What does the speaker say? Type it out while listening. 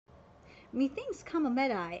Methinks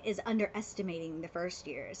Kamomedai is underestimating the first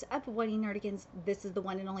years. Up Whitey Nerdigans, this is the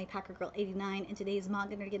one and only Packer Girl 89, and today's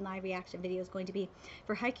Manga Nerdigan live reaction video is going to be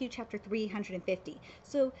for Haikyuu chapter 350.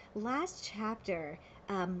 So, last chapter,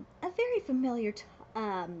 a very familiar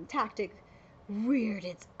tactic reared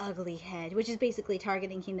its ugly head, which is basically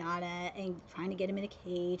targeting Hinata and trying to get him in a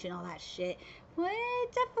cage and all that shit. Well,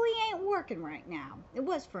 it definitely ain't working right now. It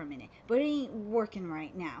was for a minute, but it ain't working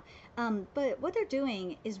right now. But what they're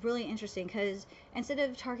doing is really interesting because instead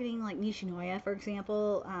of targeting like Nishinoya, for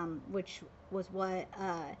example, which was what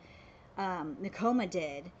Nakoma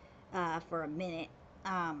did for a minute,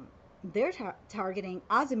 they're targeting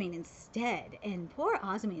Azumine instead, and poor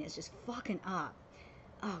Azumine is just fucking up.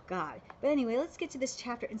 Oh god. But anyway, let's get to this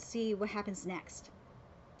chapter and see what happens next.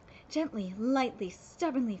 Gently, lightly,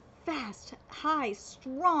 stubbornly, fast, high,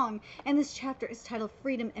 strong, and this chapter is titled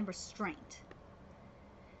Freedom and Restraint.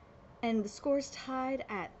 And the score's tied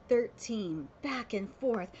at 13, back and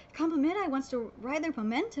forth. Kamomedai wants to ride their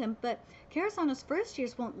momentum, but Karasano's first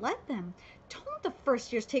years won't let them. Don't the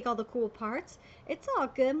first years take all the cool parts? It's all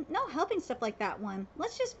good. No helping stuff like that one.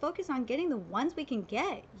 Let's just focus on getting the ones we can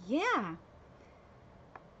get. Yeah.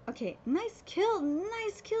 Okay, nice kill,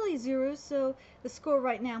 Izuru. So the score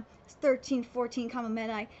right now is 13-14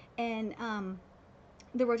 Kamomedai, and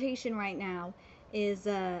the rotation right now is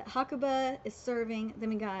Hakuba is serving. Then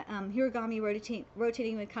we got Hiragami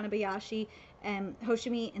rotating with Kanabayashi and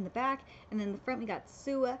Hoshimi in the back, and then in the front we got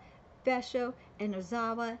Suwa, Besho, and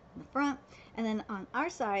Ozawa in the front, and then on our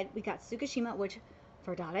side we got Tsukishima, which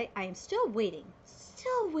for Dade I am still waiting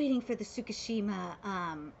for the Tsukishima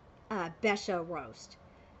Besho roast.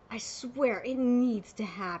 I swear, it needs to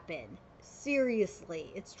happen.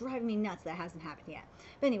 Seriously, it's driving me nuts that hasn't happened yet.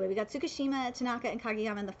 But anyway, we got Tsukishima, Tanaka, and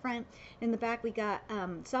Kageyama in the front. In the back, we got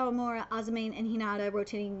Sawamura, Azumine, and Hinata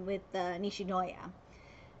rotating with Nishinoya.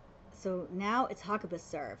 So now it's Hakuba's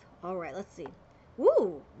serve. All right, let's see.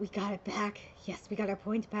 Woo! We got it back. Yes, we got our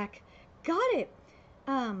point back. Got it!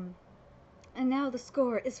 And now the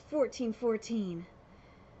score is 14-14.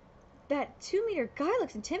 That 2-meter guy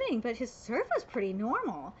looks intimidating, but his serve was pretty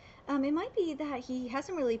normal. It might be that he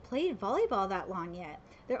hasn't really played volleyball that long yet.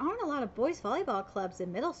 There aren't a lot of boys volleyball clubs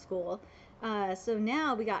in middle school. So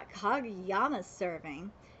now we got Kageyama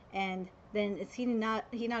serving, and then it's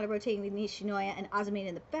Hinata rotating with Nishinoya and Azumine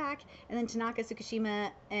in the back, and then Tanaka,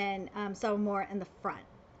 Tsukishima, and Sawamura in the front.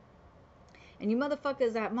 And you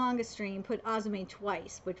motherfuckers at Manga Stream put Azumine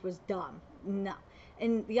twice, which was dumb. No.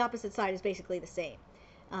 And the opposite side is basically the same.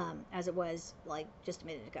 As it was like just a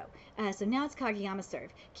minute ago. So now it's Kageyama's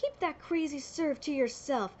serve. Keep that crazy serve to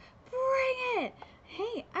yourself. Bring it!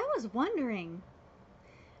 Hey, I was wondering,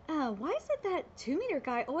 why is it that 2-meter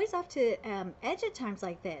guy always off to edge at times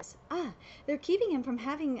like this? They're keeping him from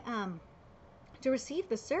having to receive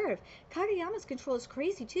the serve. Kageyama's control is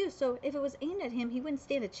crazy too, so if it was aimed at him, he wouldn't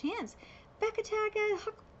stand a chance. Back attack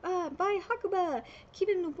by Hakuba,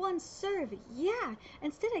 keeping to one serve. Yeah,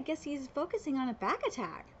 instead I guess he's focusing on a back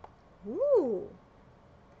attack. Ooh.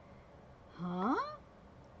 Huh?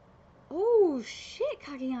 Oh shit,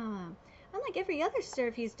 Kageyama. Unlike every other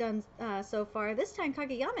serve he's done so far, this time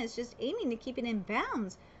Kageyama is just aiming to keep it in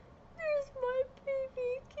bounds. There's my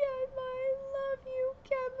baby Kenma. I love you,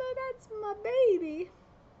 Kenma. That's my baby.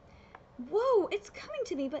 Whoa, it's coming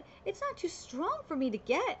to me, but it's not too strong for me to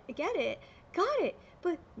get it. Got it.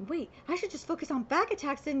 But wait, I should just focus on back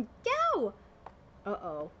attacks and go.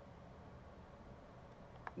 Uh-oh.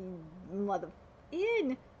 Mother...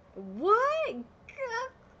 In. What?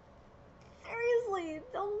 Seriously,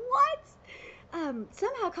 the what?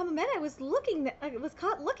 Somehow Kamomedai was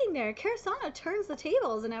caught looking there. Karasano turns the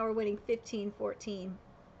tables, and now we're winning 15-14.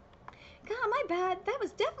 God, my bad. That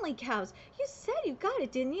was definitely Cows. You said you got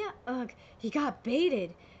it, didn't you? Ugh, he got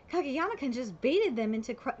baited. Kageyama-kun just baited them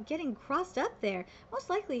into getting crossed up there. Most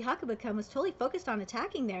likely Hakuba-kun was totally focused on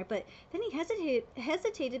attacking there, but then he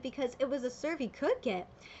hesitated because it was a serve he could get.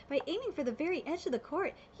 By aiming for the very edge of the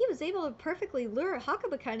court, he was able to perfectly lure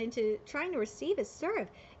Hakuba-kun into trying to receive his serve.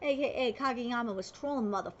 AKA Kageyama was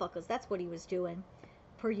trolling motherfuckers. That's what he was doing,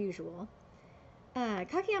 per usual.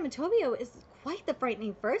 Kageyama Tobio is quite the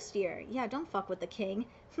frightening first year. Yeah, don't fuck with the king.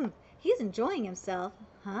 He's enjoying himself.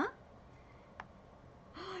 Huh?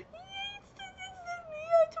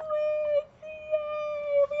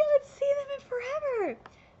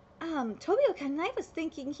 Tobio-kun, I was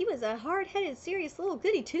thinking he was a hard-headed, serious little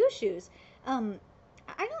goody two-shoes. I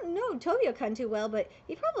don't know Tobio-kun too well, but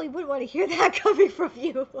he probably wouldn't want to hear that coming from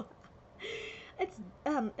you. It's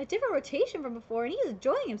a different rotation from before, and he's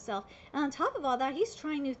enjoying himself. And on top of all that, he's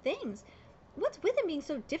trying new things. What's with him being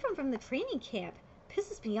so different from the training camp?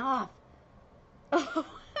 Pisses me off. Oh,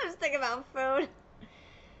 I was thinking about food.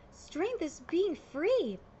 Strength is being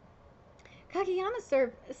free. Kageyama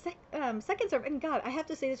served second serve, and God, I have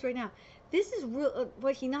to say this right now. This is real.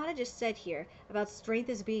 What Hinata just said here about strength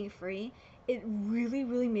is being free. It really,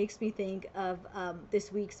 really makes me think of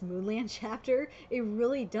this week's Moonland chapter. It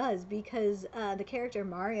really does, because the character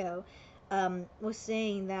Mario was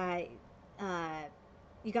saying that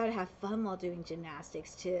you got to have fun while doing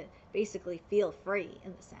gymnastics to basically feel free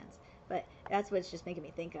in the sense. But that's what it's just making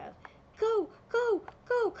me think of. Go, go,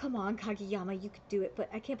 go! Come on, Kageyama, you could do it. But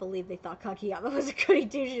I can't believe they thought Kageyama was a goody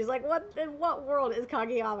two shoes. Like, what in what world is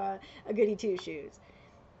Kageyama a goody two shoes?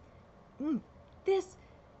 This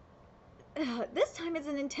time it's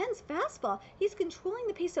an intense fastball. He's controlling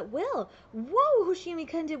the pace at will. Whoa,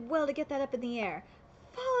 Hoshimi-kun did well to get that up in the air.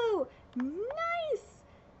 Follow. Nice.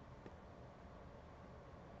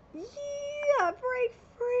 Yeah, break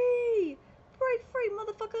free. Break free,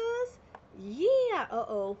 motherfuckers. Yeah.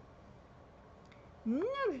 Uh-oh.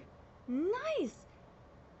 No. Nice.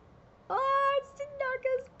 Oh, it's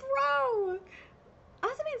Tanaka's bro.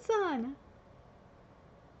 Azumi-san.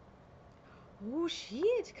 Oh,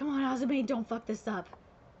 shit. Come on, Azumi, don't fuck this up.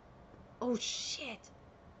 Oh, shit.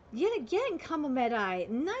 Yet again, Kamomedai.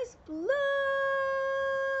 Nice block.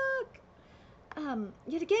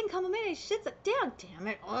 Yet again, Kamomedai shits it down. Damn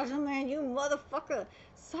it, Azumi, you motherfucker.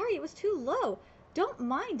 Sorry, it was too low. Don't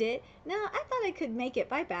mind it. Now, I thought I could make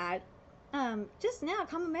it. My bad. Just now,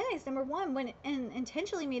 Kamomedai's #1 went and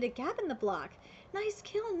intentionally made a gap in the block. Nice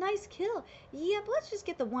kill, nice kill. Yep, let's just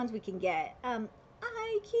get the ones we can get.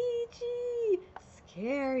 Aikichi!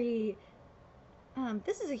 Scary.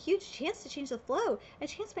 This is a huge chance to change the flow. A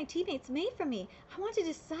chance my teammates made for me. I want to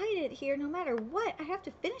decide it here no matter what. I have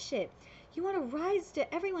to finish it. You want to rise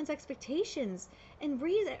to everyone's expectations and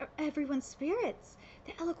raise everyone's spirits.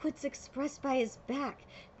 The eloquence expressed by his back.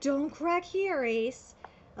 Don't crack here, Ace.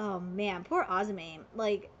 Oh man, poor Azumi.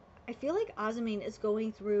 Like, I feel like Azumi is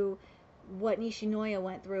going through what Nishinoya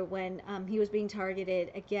went through when he was being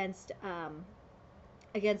targeted against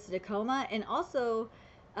Nakoma, and also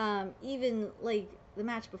even like the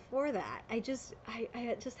match before that. I just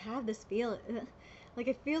have this feeling, like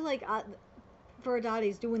I feel like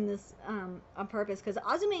Furudate's doing this on purpose, because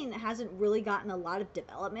Azumi hasn't really gotten a lot of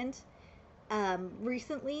development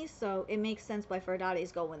recently, so it makes sense why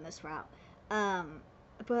Furudate's going this route.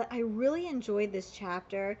 But I really enjoyed this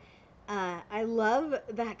chapter. I love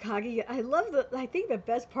that I think the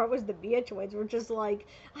best part was the Mia twins were just like,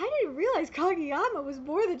 I didn't realize Kageyama was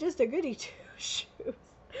more than just a goody two shoes.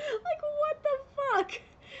 Like, what the fuck?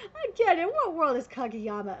 Again, in what world is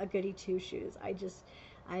Kageyama a goody two shoes? I just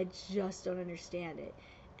don't understand it.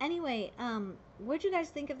 Anyway, what do you guys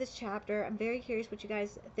think of this chapter? I'm very curious what you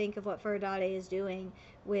guys think of what Furudate is doing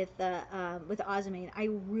with Azumi. I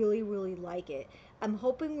really, really like it. I'm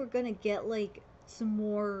hoping we're gonna get like some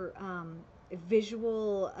more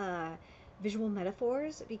visual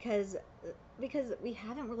metaphors, because we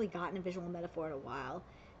haven't really gotten a visual metaphor in a while,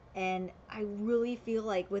 and I really feel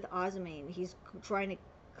like with Azumi, he's trying to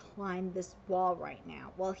climb this wall right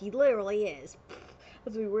now. Well, he literally is.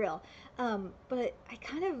 Let's be real. But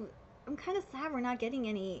I'm kind of sad we're not getting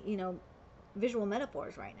any, visual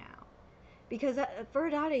metaphors right now, because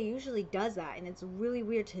Furudate usually does that, and it's really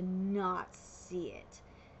weird to not see it.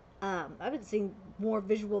 I've been seeing more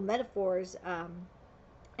visual metaphors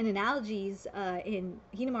and analogies in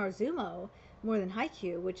Hinamaru Zumo more than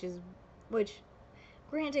Haikyuu, which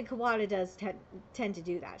granted, Kawada does tend to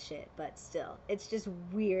do that shit, but still, it's just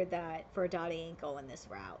weird that Furudate ain't going this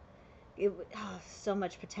route. So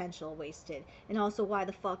much potential wasted. And also, why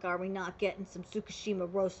the fuck are we not getting some Tsukishima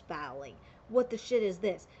roast battling? What the shit is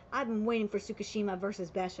this? I've been waiting for Tsukishima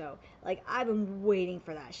versus Besho. Like, I've been waiting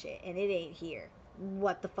for that shit, and it ain't here.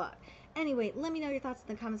 What the fuck? Anyway, let me know your thoughts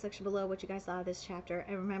in the comment section below, what you guys thought of this chapter,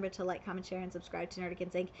 and remember to like, comment, share, and subscribe to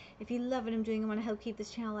Nerdigans Inc. If you love what I'm doing and want to help keep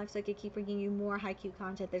this channel alive so I can keep bringing you more Haikyuu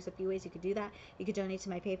content, there's a few ways you could do that. You could donate to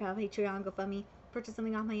my PayPal, Patreon, GoFundMe, purchase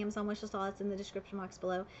something off my Amazon wishlist, all that's in the description box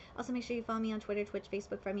below. Also, make sure you follow me on Twitter, Twitch,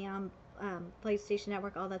 Facebook, friend me on PlayStation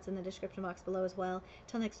Network, all that's in the description box below as well.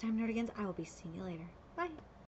 Till next time, Nerdigans, I will be seeing you later. Bye!